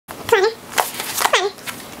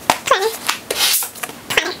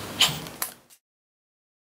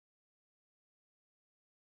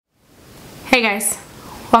Hey guys,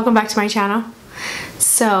 welcome back to my channel.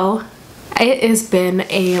 So it has been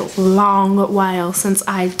a long while since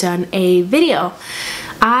I've done a video.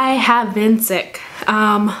 I have been sick.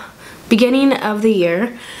 Beginning of the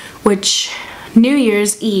year, which New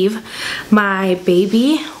Year's Eve, my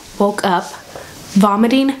baby woke up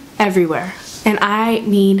vomiting everywhere. And I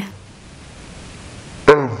mean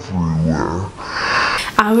everywhere.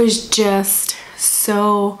 I was just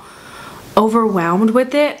so overwhelmed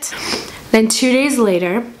with it. Then 2 days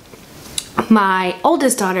later, my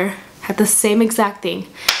oldest daughter had the same exact thing.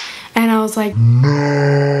 And I was like, no.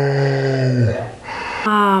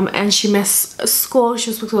 And she missed school.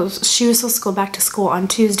 She was supposed to go back to school on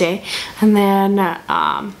Tuesday. And then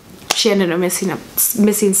she ended up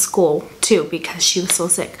missing school too because she was so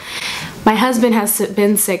sick. My husband has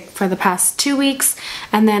been sick for the past 2 weeks.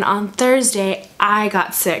 And then on Thursday, I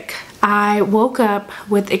got sick. I woke up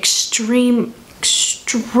with extreme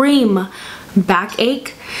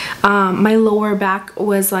backache. My lower back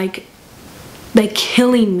was like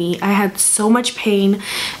killing me. I had so much pain,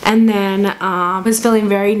 and then I was feeling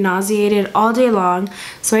very nauseated all day long.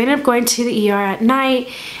 So I ended up going to the ER at night,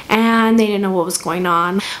 and they didn't know what was going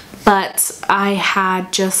on. But I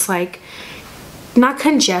had just like, not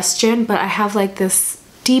congestion, but I have like this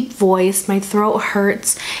deep voice, my throat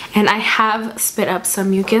hurts, and I have spit up some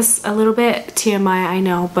mucus a little bit. TMI, I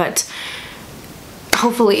know, but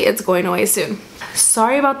hopefully it's going away soon.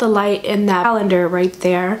 Sorry about the light in that calendar right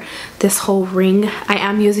there, this whole ring. I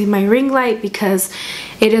am using my ring light because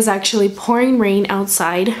it is actually pouring rain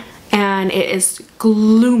outside and it is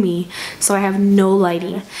gloomy, so I have no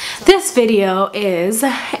lighting. This video is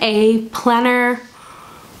a planner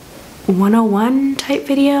 101 type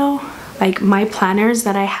video, like my planners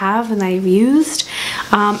that I have and I've used,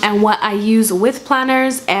 and what I use with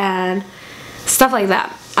planners and stuff like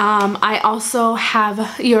that. I also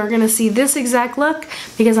have, you're gonna see this exact look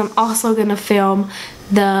because I'm also gonna film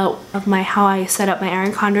how I set up my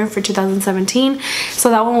Erin Condren for 2017. So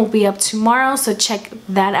that one will be up tomorrow, so check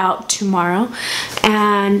that out tomorrow.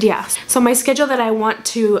 And yeah, so my schedule that I want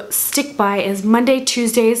to stick by is Monday,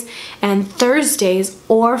 Tuesdays, and Thursdays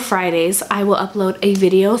or Fridays I will upload a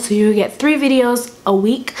video. So you get 3 videos a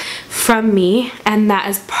week from me, and that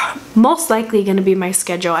is most likely gonna be my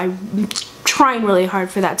schedule. I'm trying really hard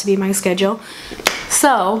for that to be my schedule.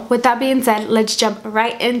 So with that being said, let's jump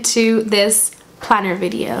right into this planner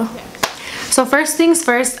video. So first things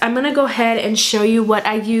first, I'm gonna go ahead and show you what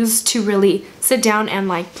I use to really sit down and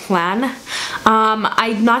like plan.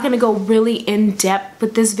 I'm not gonna go really in depth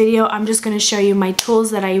with this video. I'm just gonna show you my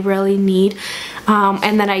tools that I really need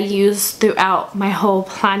and that I use throughout my whole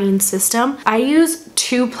planning system. I use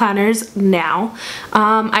 2 planners now.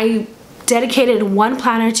 I dedicated 1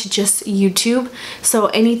 planner to just YouTube, so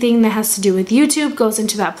anything that has to do with YouTube goes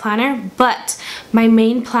into that planner. But my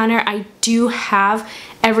main planner, I do have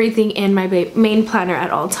everything in my main planner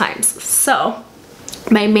at all times. So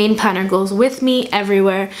my main planner goes with me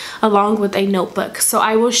everywhere along with a notebook. So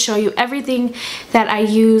I will show you everything that I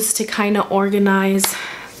use to kind of organize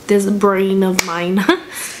this brain of mine.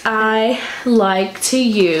 I like to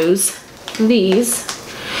use these,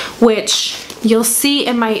 which you'll see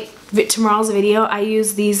in my tomorrow's video. I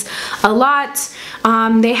use these a lot.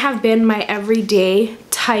 They have been my everyday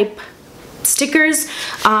type stickers.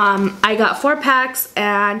 I got 4 packs,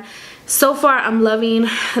 and so far I'm loving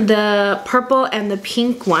the purple and the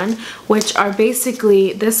pink one, which are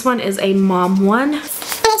basically, this one is a mom one. And it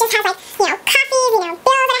just has like, you know, coffee, you know, bills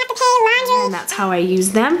that I have to pay, laundry. And that's how I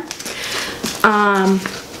use them.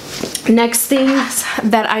 Next things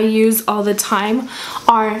that I use all the time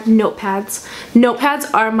are notepads.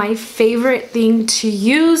 Notepads are my favorite thing to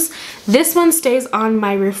use. This one stays on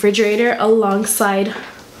my refrigerator alongside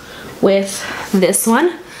with this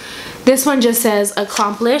one. This one just says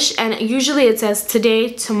accomplish, and usually it says today,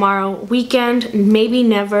 tomorrow, weekend, maybe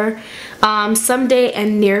never, someday,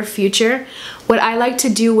 and near future. What I like to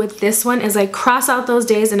do with this one is I cross out those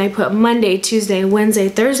days and I put Monday, Tuesday, Wednesday,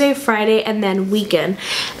 Thursday, Friday, and then weekend.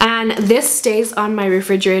 And this stays on my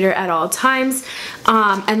refrigerator at all times.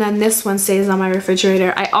 And then this one stays on my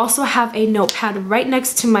refrigerator. I also have a notepad right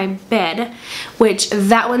next to my bed, which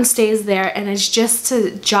that one stays there, and it's just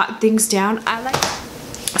to jot things down.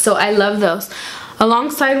 So I love those.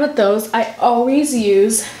 Alongside with those, I always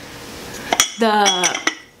use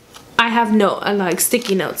I have like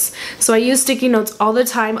sticky notes. So I use sticky notes all the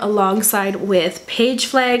time alongside with page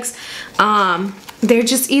flags. They're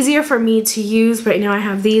just easier for me to use. Right now I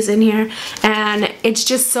have these in here, and it's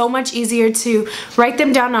just so much easier to write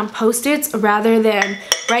them down on Post-its rather than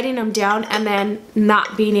writing them down and then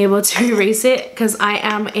not being able to erase it, because I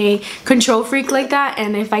am a control freak like that,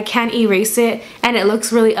 and if I can't erase it and it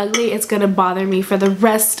looks really ugly, it's gonna bother me for the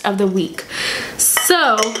rest of the week.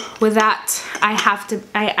 So with that,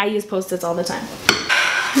 I use Post-its all the time.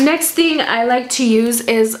 Next thing I like to use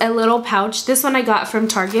is a little pouch. This one I got from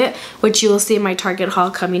Target, which you will see in my Target haul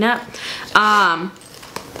coming up.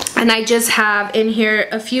 And I just have in here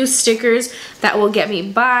a few stickers that will get me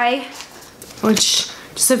by,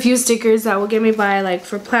 just a few stickers that will get me by, like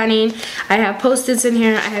for planning. I have Post-its in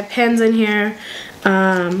here, I have pens in here,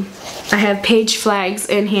 I have page flags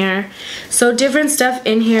in here. So different stuff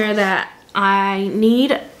in here that I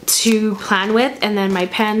need to plan with. And then my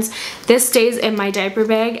pens, this stays in my diaper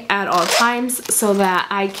bag at all times so that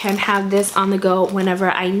I can have this on the go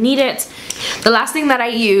whenever I need it. The last thing that I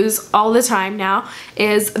use all the time now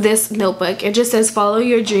is this notebook. It just says follow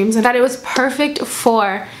your dreams, and that it was perfect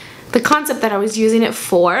for the concept that I was using it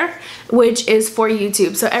for, which is for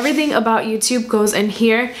YouTube. So everything about YouTube goes in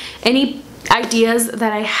here. Any ideas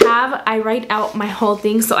that I have, I write out my whole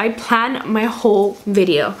thing, so I plan my whole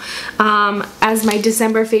video. As my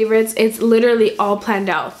December favorites, it's literally all planned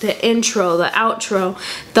out. The intro, the outro,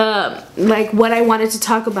 the like what I wanted to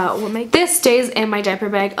talk about. This stays in my diaper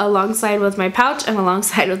bag alongside with my pouch and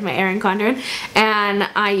alongside with my Erin Condren, and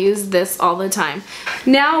I use this all the time.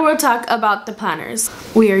 Now we'll talk about the planners.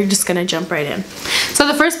 We are just gonna jump right in. So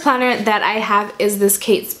the first planner that I have is this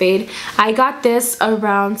Kate Spade. I got this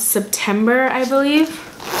around September, I believe,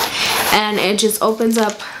 and it just opens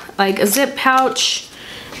up like a zip pouch,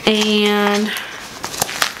 and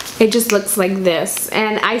it just looks like this.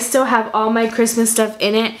 And I still have all my Christmas stuff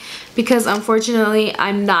in it because unfortunately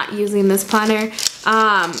I'm not using this planner.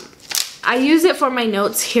 I use it for my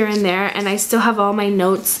notes here and there, and I still have all my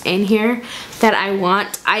notes in here that I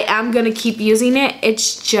want. I am gonna keep using it.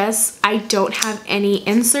 It's just I don't have any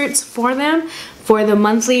inserts for them for the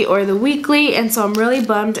monthly or the weekly, and so I'm really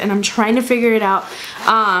bummed, and I'm trying to figure it out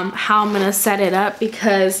how I'm gonna set it up,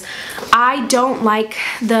 because I don't like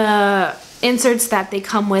the inserts that they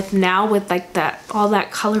come with now with like all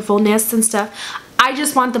that colorfulness and stuff. I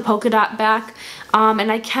just want the polka dot back,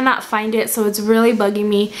 and I cannot find it, so it's really bugging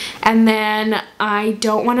me. And then I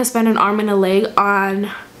don't want to spend an arm and a leg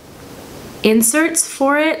on inserts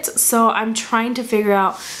for it, so I'm trying to figure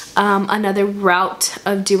out another route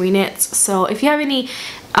of doing it. So if you have any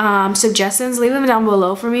suggestions, leave them down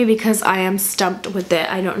below for me, because I am stumped with it.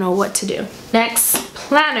 I don't know what to do. Next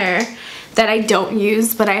planner that I don't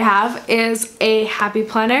use but I have is a happy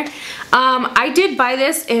planner. I did buy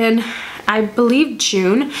this in, I believe,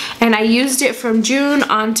 June, and I used it from June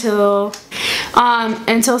until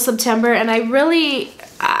September, and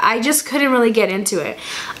I just couldn't really get into it.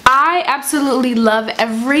 I absolutely love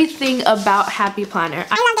everything about Happy Planner.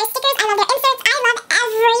 I love their stickers, I love their inserts, I love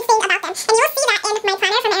everything about them. And you'll see that in my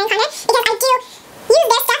planner from Erin Condren, because I do use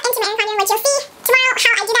their stuff into my Erin Condren, which you'll see tomorrow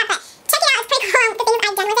how I do that, but check it out, it's pretty cool the things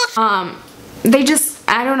I've done with it. They just,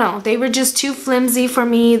 I don't know, they were just too flimsy for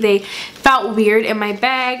me. They felt weird in my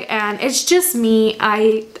bag, and it's just me.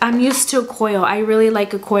 I'm used to a coil. I really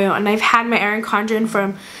like a coil, and I've had my Erin Condren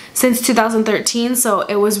since 2013, so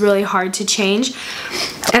it was really hard to change.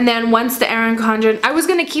 And then once the Erin Condren, I was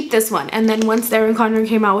gonna keep this one, and then once the Erin Condren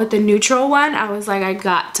came out with the neutral one, I was like, I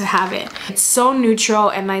got to have it. It's so neutral,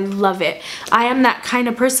 and I love it. I am that kind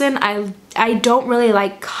of person. I don't really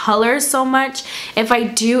like color so much. If I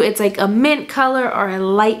do, it's like a mint color or a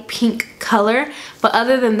light pink color, but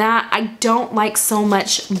other than that, I don't like so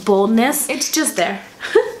much boldness. It's just there.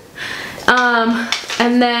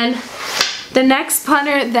 And then the next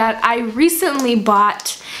planner that I recently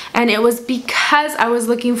bought, and it was because I was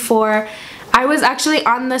actually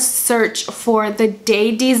on the search for the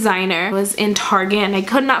Day Designer. It was in Target, and I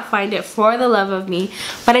could not find it for the love of me,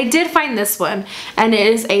 but I did find this one, and it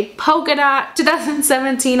is a polka dot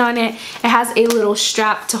 2017 on it. It has a little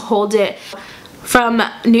strap to hold it. From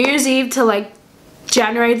New Year's Eve to like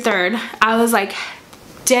January 3rd, I was like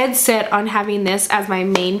dead set on having this as my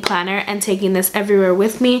main planner and taking this everywhere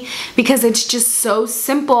with me, because it's just so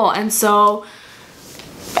simple, and so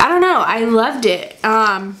I don't know, I loved it.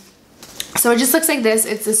 So it just looks like this.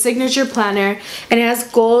 It's a signature planner, and it has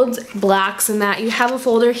gold, blacks, and that. You have a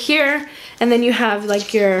folder here, and then you have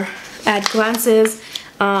like your add glances,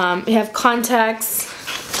 you have contacts,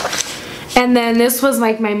 and then this was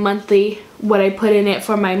like my monthly, what I put in it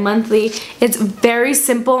for my monthly. It's very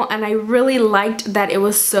simple, and I really liked that it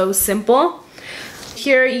was so simple.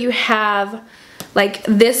 Here you have like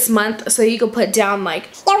this month, so you can put down like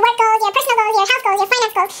your work goals, your personal goals, your house goals, your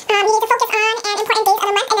finance goals. You need to focus on important days of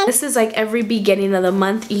the month. And then this is like every beginning of the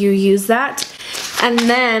month you use that. And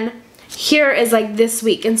then here is like this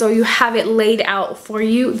week, and so you have it laid out for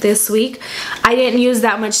you this week. I didn't use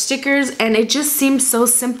that much stickers, and it just seemed so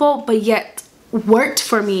simple, but yet worked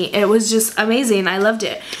for me. It was just amazing. I loved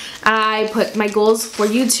it. I put my goals for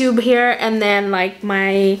YouTube here, and then like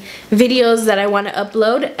my videos that I want to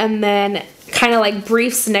upload, and then kind of like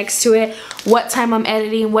briefs next to it, what time I'm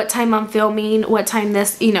editing, what time I'm filming, what time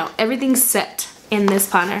this, you know, everything's set in this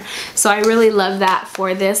planner. So I really love that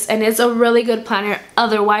for this, and it's a really good planner.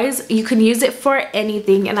 Otherwise, you can use it for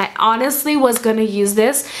anything, and I honestly was gonna use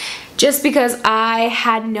this just because I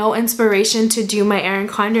had no inspiration to do my Erin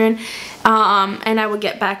Condren, and I will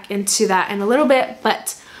get back into that in a little bit,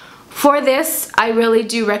 but for this, I really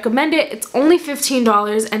do recommend it. It's only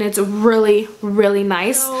 $15, and it's really, really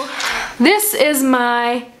nice. So, this is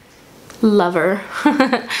my lover.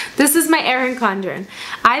 This is my Erin Condren.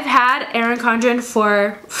 I've had Erin Condren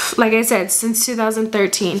for, like I said, since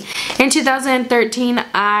 2013. In 2013,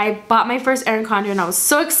 I bought my first Erin Condren. I was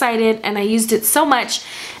so excited, and I used it so much,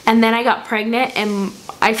 and then I got pregnant, and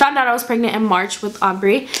I found out I was pregnant in March with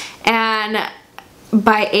Aubrey, and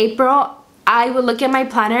by April, I would look at my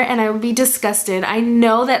planner and I would be disgusted. I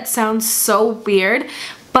know that sounds so weird,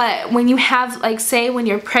 but when you have, like, say when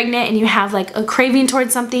you're pregnant and you have like a craving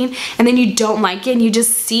towards something and then you don't like it and you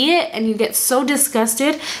just see it and you get so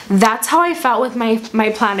disgusted, that's how I felt with my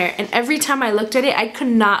planner. And every time I looked at it, I could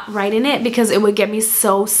not write in it because it would get me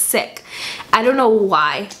so sick. I don't know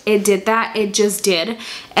why it did that, it just did.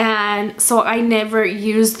 And so I never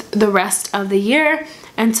used the rest of the year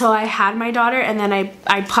until I had my daughter, and then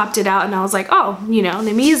I popped it out and I was like, oh, you know,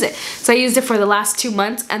 let me use it. So I used it for the last 2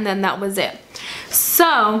 months, and then that was it. So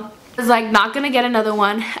I was like not gonna get another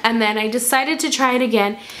one, and then I decided to try it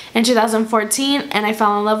again in 2014, and I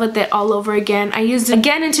fell in love with it all over again. I used it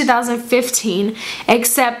again in 2015,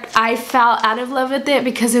 except I fell out of love with it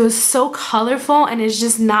because it was so colorful and it's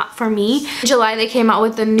just not for me. In July they came out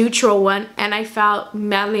with the neutral one, and I fell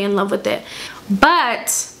madly in love with it.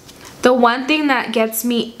 But the one thing that gets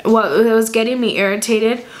me, what was getting me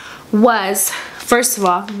irritated was, first of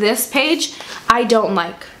all, this page I don't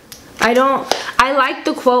like. I like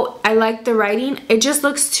the quote, I like the writing, it just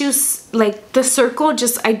looks too, like the circle,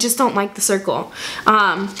 I just don't like the circle.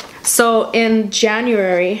 So in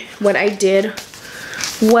January, what I did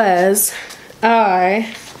was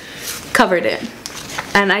I covered it,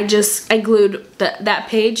 and I glued that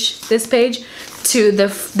page, this page, to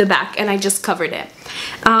the back, and I just covered it.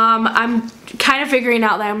 I'm kind of figuring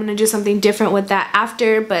out that I'm gonna do something different with that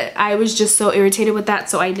after, but I was just so irritated with that,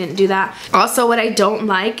 so I didn't do that. Also, what I don't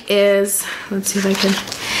like is, let's see if I can,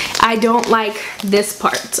 I don't like this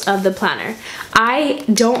part of the planner. I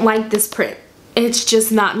don't like this print. It's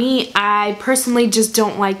just not me. I personally just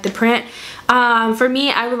don't like the print. For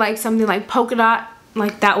me, I would like something like polka dot.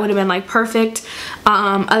 Like that would have been like perfect.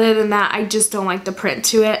 Other than that, I just don't like the print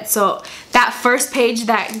to it. So that first page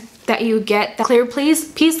that you get, the clear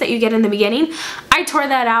piece that you get in the beginning, I tore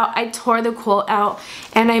that out. I tore the quote out,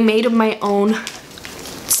 and I made my own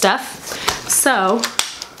stuff. So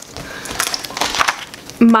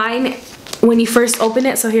mine, when you first open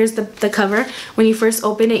it, so here's the cover. When you first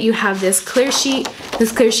open it, you have this clear sheet.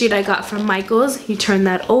 This clear sheet I got from Michael's. You turn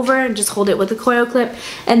that over and just hold it with a coil clip.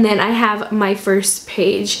 And then I have my first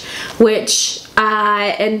page, which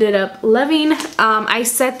I ended up loving. I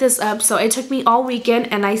set this up, so it took me all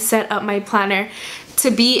weekend, and I set up my planner to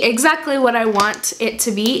be exactly what I want it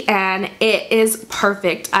to be, and it is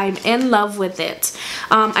perfect. I'm in love with it.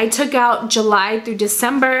 I took out July through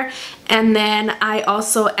December, and then I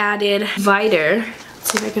also added divider.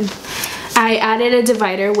 Let's see if I can. I added a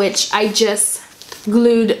divider, which I just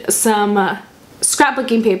glued some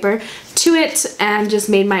scrapbooking paper to it and just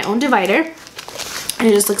made my own divider. And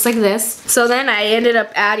it just looks like this. So then I ended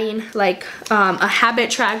up adding like a habit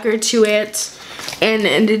tracker to it.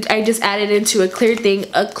 And I just added into a clear thing,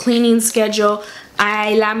 a cleaning schedule.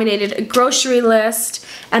 I laminated a grocery list,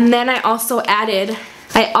 and then I also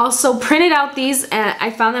printed out these, and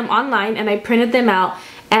I found them online and I printed them out,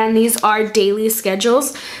 and these are daily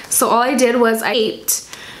schedules. So all I did was I taped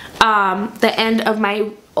the end of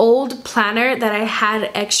my old planner that I had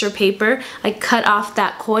extra paper. I cut off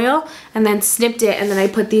that coil and then snipped it, and then I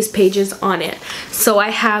put these pages on it. So I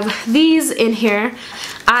have these in here.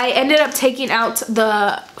 I ended up taking out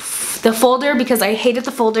the folder because I hated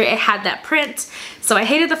the folder. It had that print, so I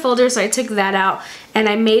hated the folder, so I took that out, and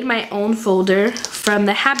I made my own folder from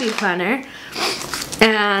the Happy Planner,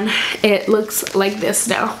 and it looks like this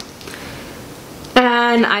now.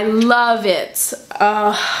 And I love it.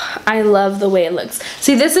 I love the way it looks.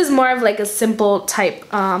 See, this is more of like a simple type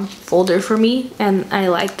folder for me, and I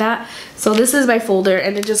like that. So this is my folder,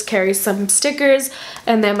 and it just carries some stickers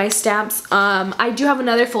and then my stamps. I do have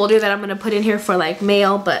another folder that I'm gonna put in here for like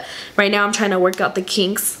mail, but right now I'm trying to work out the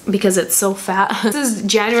kinks because it's so fat. This is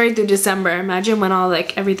January through December. Imagine when all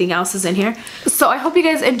like everything else is in here. So I hope you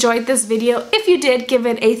guys enjoyed this video. If you did, give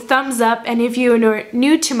it a thumbs up, and if you are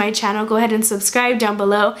new to my channel, go ahead and subscribe down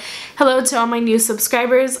below. Hello to all my new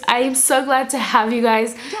subscribers. I am so glad to have you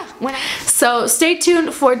guys. So stay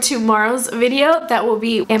tuned for tomorrow's video. That will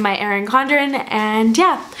be in my Erin Condren, and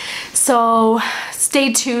yeah, so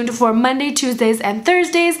stay tuned for Monday, Tuesdays, and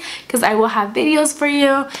Thursdays because I will have videos for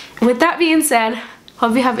you. With that being said,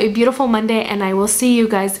 hope you have a beautiful Monday, and I will see you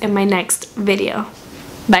guys in my next video.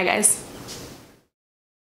 Bye guys.